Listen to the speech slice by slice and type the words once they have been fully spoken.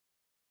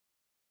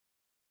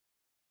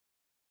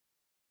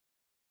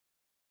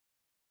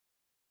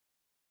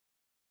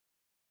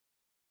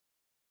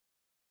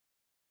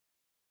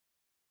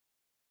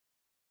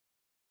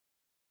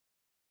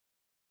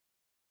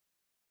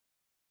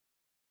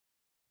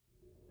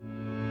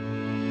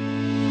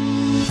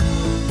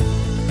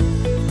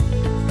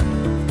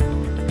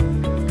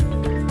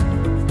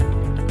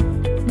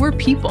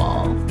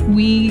people.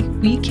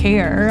 We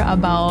care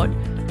about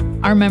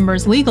our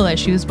members' legal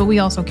issues, but we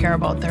also care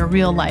about their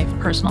real life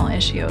personal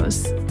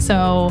issues.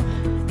 So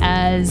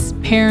as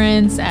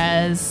parents,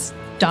 as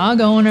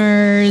dog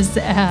owners,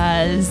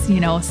 as,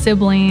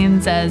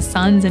 siblings, as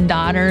sons and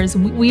daughters,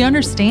 we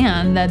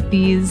understand that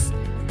these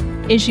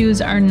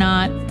issues are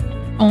not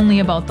only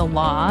about the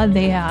law,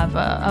 they have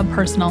a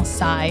personal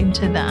side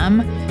to them.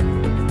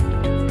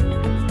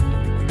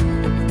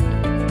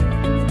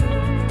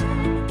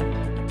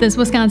 This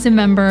Wisconsin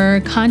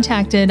member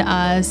contacted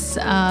us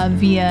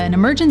via an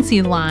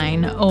emergency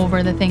line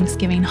over the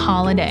Thanksgiving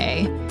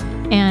holiday,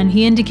 and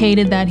he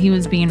indicated that he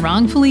was being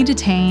wrongfully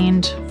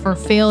detained for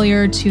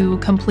failure to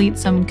complete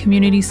some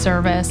community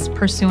service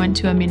pursuant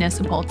to a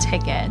municipal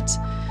ticket.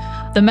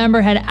 The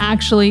member had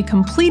actually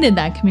completed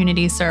that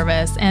community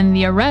service, and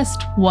the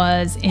arrest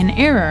was in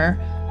error,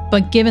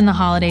 but given the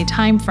holiday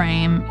time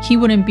frame, he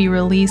wouldn't be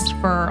released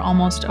for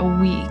almost a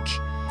week.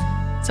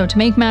 So to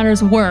make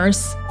matters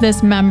worse,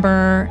 this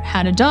member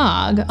had a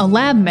dog, a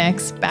lab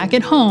mix, back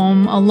at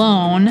home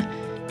alone,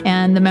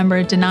 and the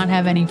member did not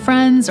have any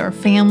friends or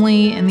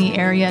family in the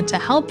area to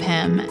help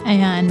him.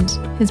 And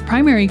his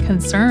primary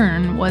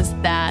concern was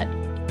that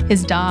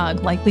his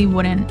dog likely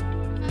wouldn't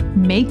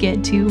make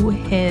it to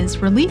his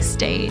release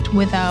date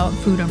without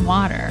food and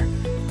water.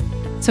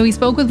 So he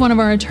spoke with one of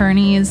our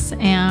attorneys,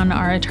 and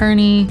our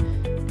attorney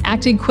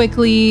acted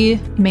quickly,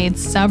 made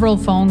several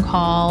phone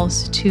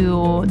calls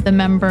to the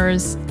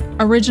member's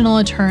original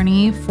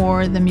attorney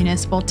for the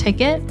municipal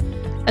ticket,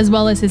 as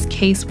well as his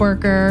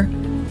caseworker,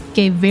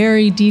 gave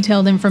very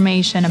detailed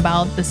information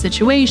about the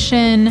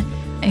situation,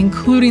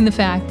 including the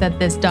fact that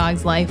this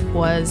dog's life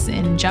was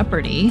in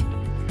jeopardy.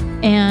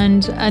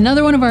 And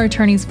another one of our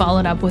attorneys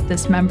followed up with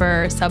this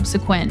member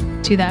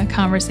subsequent to that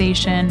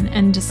conversation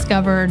and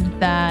discovered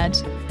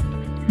that,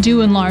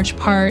 due in large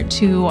part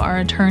to our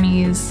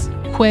attorney's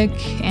quick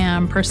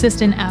and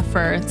persistent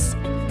efforts,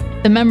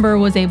 the member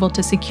was able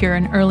to secure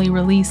an early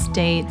release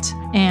date,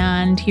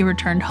 and he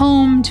returned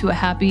home to a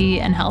happy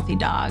and healthy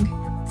dog.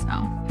 So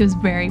he was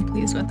very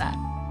pleased with that.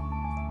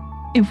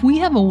 If we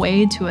have a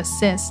way to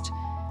assist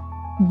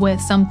with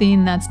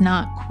something that's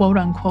not quote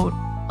unquote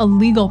a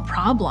legal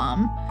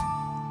problem,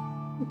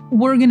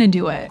 we're going to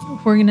do it.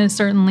 We're going to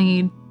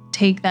certainly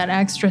take that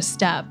extra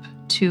step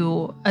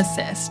to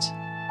assist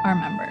our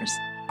members.